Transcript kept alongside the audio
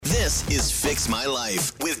This is Fix My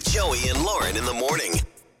Life with Joey and Lauren in the morning.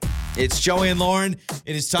 It's Joey and Lauren.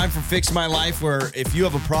 It is time for Fix My Life, where if you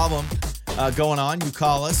have a problem going on, you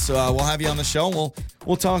call us. We'll have you on the show. And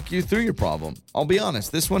we'll talk you through your problem. I'll be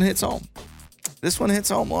honest. This one hits home.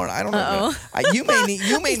 Lauren. I don't know. You may need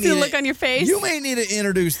the look on your face. You may need to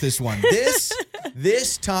introduce this one.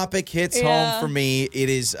 This topic hits home for me. It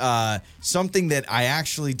is something that I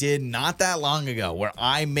actually did not that long ago, where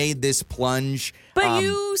I made this plunge. But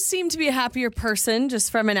you seem to be a happier person,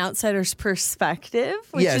 just from an outsider's perspective,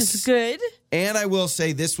 which is good. And I will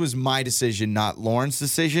say this was my decision, not Lauren's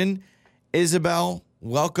decision. Isabelle,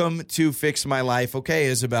 welcome to Fix My Life. Okay,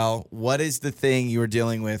 Isabelle, what is the thing you are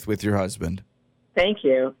dealing with your husband? Thank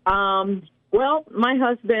you. Well, my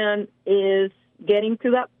husband is getting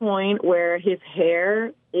to that point where his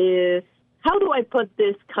hair is, how do I put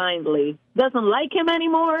this kindly, doesn't like him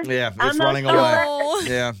anymore. Yeah, it's running away.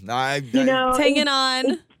 Yeah, it's hanging on.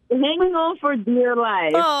 It's hanging on for dear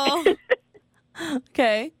life. Oh,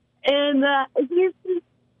 okay. And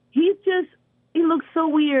he looks so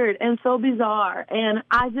weird and so bizarre. And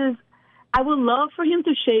I would love for him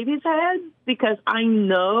to shave his head, because I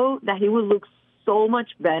know that he would look so much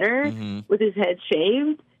better with his head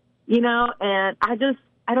shaved, and I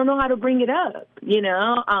don't know how to bring it up,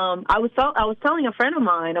 I was telling a friend of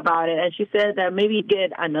mine about it, and she said that maybe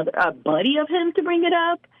get a buddy of him to bring it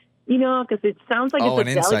up, because it sounds like it's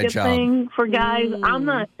a delicate thing for guys. I'm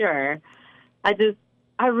not sure.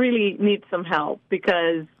 I really need some help,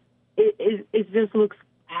 because it just looks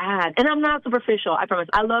bad. And I'm not superficial, I promise.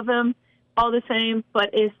 I love him all the same, but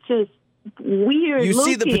it's just weird. You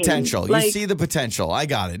looking. See the potential. You see the potential. I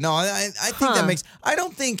got it. No, I think that makes. I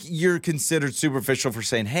don't think you're considered superficial for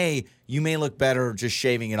saying, "Hey, you may look better just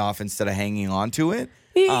shaving it off instead of hanging on to it."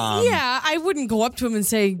 Yeah, I wouldn't go up to him and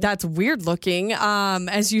say that's weird looking,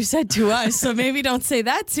 as you said to us. So maybe don't say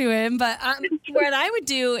that to him. But what I would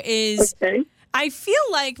do is. Okay. I feel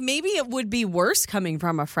like maybe it would be worse coming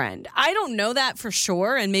from a friend. I don't know that for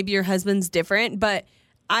sure, and maybe your husband's different, but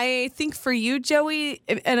I think for you, Joey,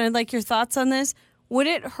 and I'd like your thoughts on this, would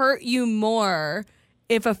it hurt you more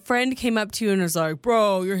if a friend came up to you and was like,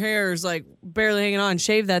 bro, your hair is like barely hanging on,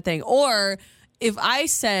 shave that thing? Or if I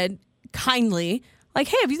said kindly, like,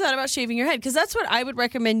 hey, have you thought about shaving your head? Because that's what I would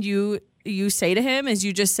recommend you say to him, is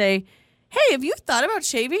you just say, hey, have you thought about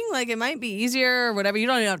shaving? Like, it might be easier or whatever. You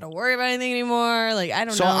don't even have to worry about anything anymore. Like, I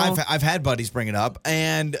don't know. So I've had buddies bring it up,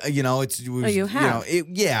 and you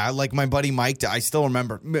have? Like my buddy Mike. I still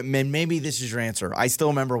remember. Maybe this is your answer. I still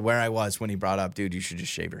remember where I was when he brought up, dude, you should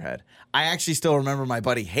just shave your head. I actually still remember my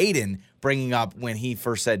buddy Hayden bringing up when he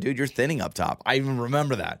first said, dude, you're thinning up top. I even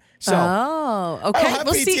remember that. So, okay. I don't have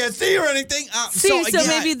PTSD or anything. So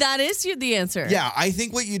maybe that is the answer. Yeah, I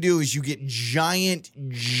think what you do is you get giant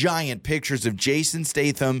pictures of Jason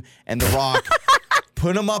Statham and The Rock,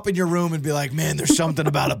 put them up in your room and be like, man, there's something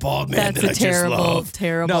about a bald man that I just love.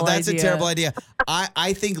 Terrible idea. No, that's a terrible idea.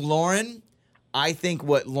 I think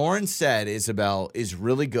what Lauren said, Isabelle, is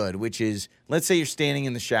really good, which is, let's say you're standing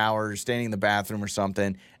in the shower or standing in the bathroom or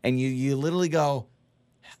something, and you literally go,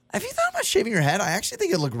 have you thought about shaving your head? I actually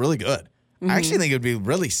think it'd look really good. I actually think it'd be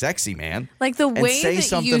really sexy, man. Like the way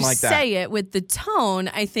that you say it with the tone,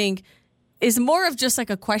 I think, is more of just like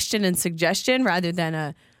a question and suggestion rather than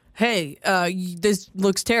a, hey, this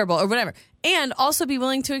looks terrible or whatever. And also be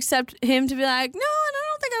willing to accept him to be like, no, I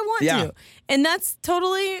don't think I want to. And that's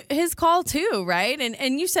totally his call too, right?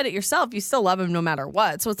 And you said it yourself. You still love him no matter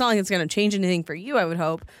what. So it's not like it's going to change anything for you, I would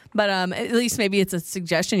hope. But at least maybe it's a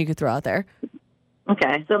suggestion you could throw out there.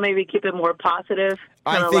 Okay, so maybe keep it more positive.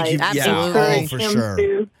 I think absolutely. For sure.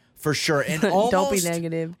 For sure. And don't be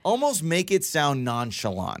negative. Almost make it sound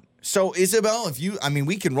nonchalant. So, Isabelle,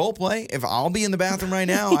 we can role play. If I'll be in the bathroom right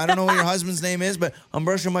now, I don't know what your husband's name is, but I'm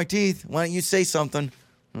brushing my teeth. Why don't you say something?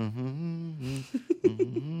 Right.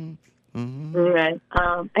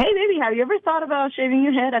 Hey, baby, have you ever thought about shaving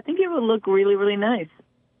your head? I think it would look really, really nice.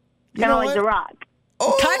 Kind of like The Rock.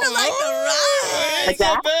 Oh, kind of like The Rock. Like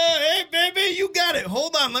that? Hey, baby, you got it.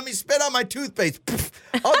 Hold on. Let me spit out my toothpaste.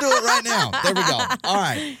 I'll do it right now. There we go. All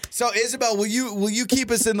right. So, Isabelle, will you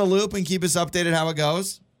keep us in the loop and keep us updated how it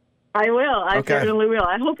goes? I will. I certainly will.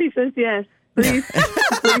 I hope he says yes. Please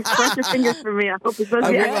cross your fingers for me. I hope he says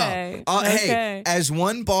yes. Hey, as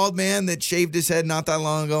one bald man that shaved his head not that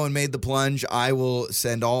long ago and made the plunge, I will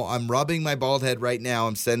I'm rubbing my bald head right now.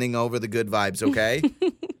 I'm sending over the good vibes, okay?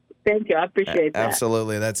 Thank you. I appreciate that.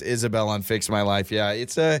 Absolutely. That's Isabelle on Fix My Life. Yeah,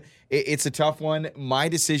 it's a tough one. My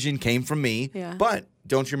decision came from me. Yeah. But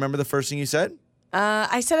don't you remember the first thing you said?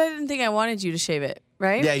 I said I didn't think I wanted you to shave it.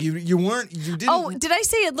 right? Yeah, you didn't. Oh, did I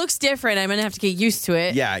say it looks different? I'm going to have to get used to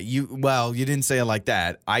it. Yeah, you didn't say it like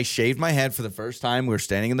that. I shaved my head for the first time. We were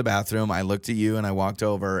standing in the bathroom. I looked at you and I walked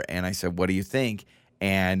over and I said, "What do you think?"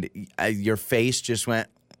 And your face just went,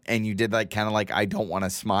 and you did like kind of like, I don't want to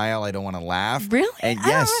smile, I don't want to laugh. Really? And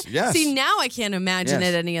yes. See, now I can't imagine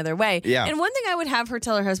it any other way. Yeah. And one thing I would have her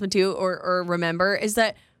tell her husband too, or remember, is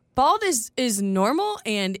that bald is normal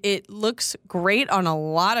and it looks great on a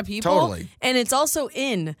lot of people. Totally. And it's also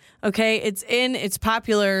in. Okay, it's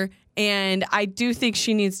popular. And I do think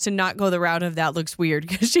she needs to not go the route of that looks weird,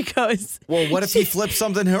 because she goes, well, what if he flipped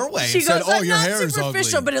something her way she and said, goes, "Oh, I'm your not hair is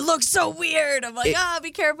ugly, but it looks so weird." I'm like,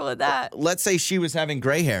 be careful with that. Let's say she was having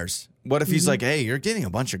gray hairs. What if he's like, "Hey, you're getting a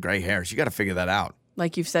bunch of gray hairs. You got to figure that out."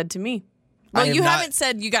 Like you've said to me. Well, you haven't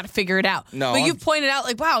said you got to figure it out. No, but you've pointed out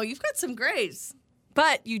like, wow, you've got some grays.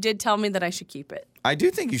 But you did tell me that I should keep it. I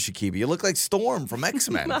do think you should keep it. You look like Storm from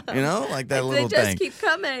X-Men, like that little they just thing. keep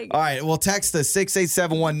coming. All right, well, text us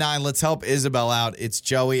 68719. Let's help Isabelle out. It's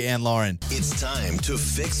Joey and Lauren. It's time to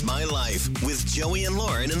fix my life with Joey and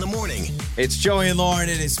Lauren in the morning. It's Joey and Lauren.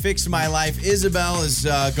 It is Fix My Life. Isabelle is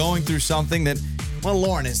going through something that, well,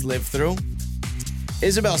 Lauren has lived through.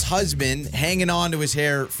 Isabelle's husband hanging on to his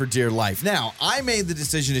hair for dear life. Now, I made the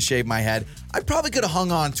decision to shave my head. I probably could have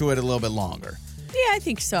hung on to it a little bit longer. Yeah, I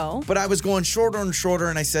think so. But I was going shorter and shorter,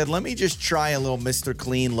 and I said, let me just try a little Mr.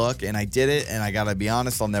 Clean look, and I did it, and I got to be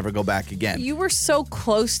honest, I'll never go back again. You were so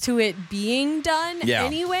close to it being done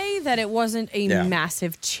anyway that it wasn't a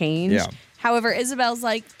massive change. Yeah. However, Isabel's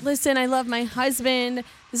like, listen, I love my husband.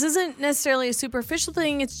 This isn't necessarily a superficial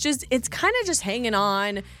thing. It's kind of just hanging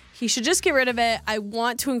on. He should just get rid of it. I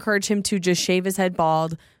want to encourage him to just shave his head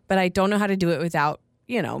bald, but I don't know how to do it without,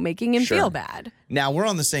 making him feel bad. Now, we're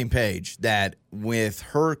on the same page that with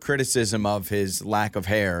her criticism of his lack of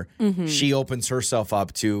hair, she opens herself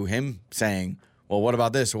up to him saying, well, what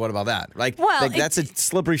about this or what about that? That's a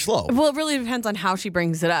slippery slope. Well, it really depends on how she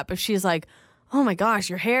brings it up. If she's like, oh my gosh,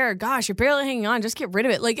 your hair, gosh, you're barely hanging on, just get rid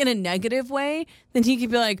of it, like in a negative way, then he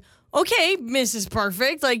could be like, okay, Mrs.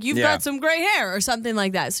 Perfect, like you've got some gray hair or something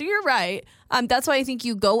like that. So you're right. That's why I think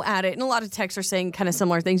you go at it, and a lot of texts are saying kind of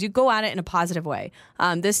similar things. You go at it in a positive way.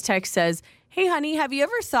 This text says, hey, honey, have you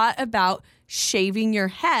ever thought about shaving your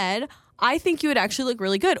head? I think you would actually look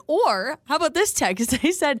really good. Or how about this text?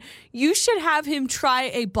 They said, you should have him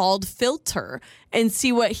try a bald filter and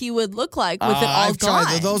see what he would look like with it all I've gone.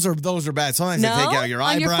 tried. Those are bad. Sometimes they take out your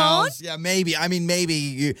On eyebrows. your phone? Yeah, maybe. I mean,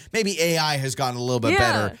 maybe AI has gotten a little bit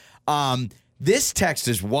better. This text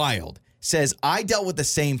is wild. Says, I dealt with the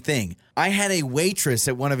same thing. I had a waitress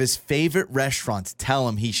at one of his favorite restaurants tell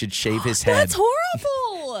him he should shave his head. That's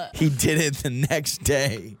horrible. He did it the next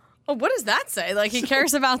day. Well, what does that say? Like he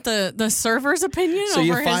cares about the server's opinion? So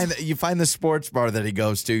over you find the sports bar that he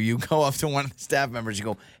goes to. You go up to one of the staff members. You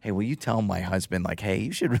go, hey, will you tell my husband, like, hey,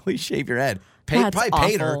 you should really shave your head? Probably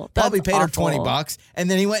paid her $20,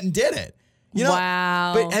 and then he went and did it.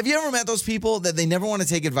 Wow. But have you ever met those people that they never want to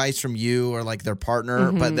take advice from you or like their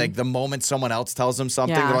partner, but like the moment someone else tells them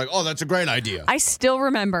something, they're like, oh, that's a great idea. I still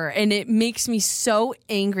remember, and it makes me so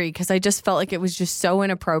angry because I just felt like it was just so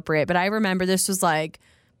inappropriate. But I remember this was like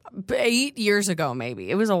 8 years ago, maybe.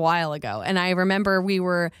 It was a while ago. And I remember we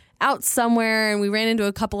were out somewhere and we ran into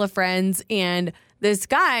a couple of friends, and this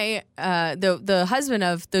guy, the husband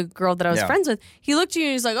of the girl that I was friends with, he looked at you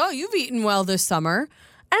and he's like, oh, you've eaten well this summer.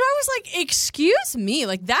 And I was like, excuse me,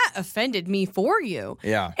 like that offended me for you.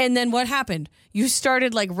 Yeah. And then what happened? You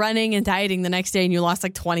started like running and dieting the next day and you lost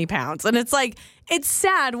like 20 pounds. And it's like, it's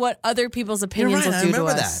sad what other people's opinions will do to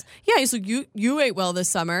us. Yeah, he's like, you ate well this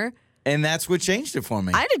summer. And that's what changed it for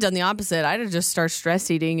me. I'd have done the opposite. I'd have just started stress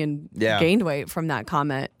eating and gained weight from that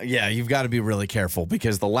comment. Yeah, you've got to be really careful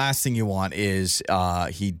because the last thing you want is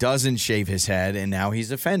he doesn't shave his head and now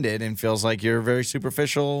he's offended and feels like you're a very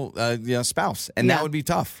superficial spouse. And that would be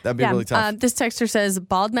tough. That'd be really tough. This texter says,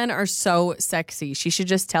 bald men are so sexy. She should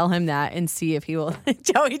just tell him that and see if he will.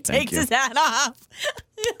 Joey takes his hat off.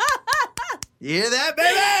 You hear that,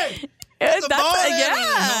 baby? That's Hold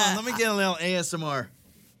on, let me get a little ASMR.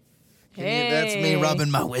 That's me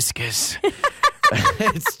rubbing my whiskers.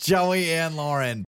 It's Joey and Lauren.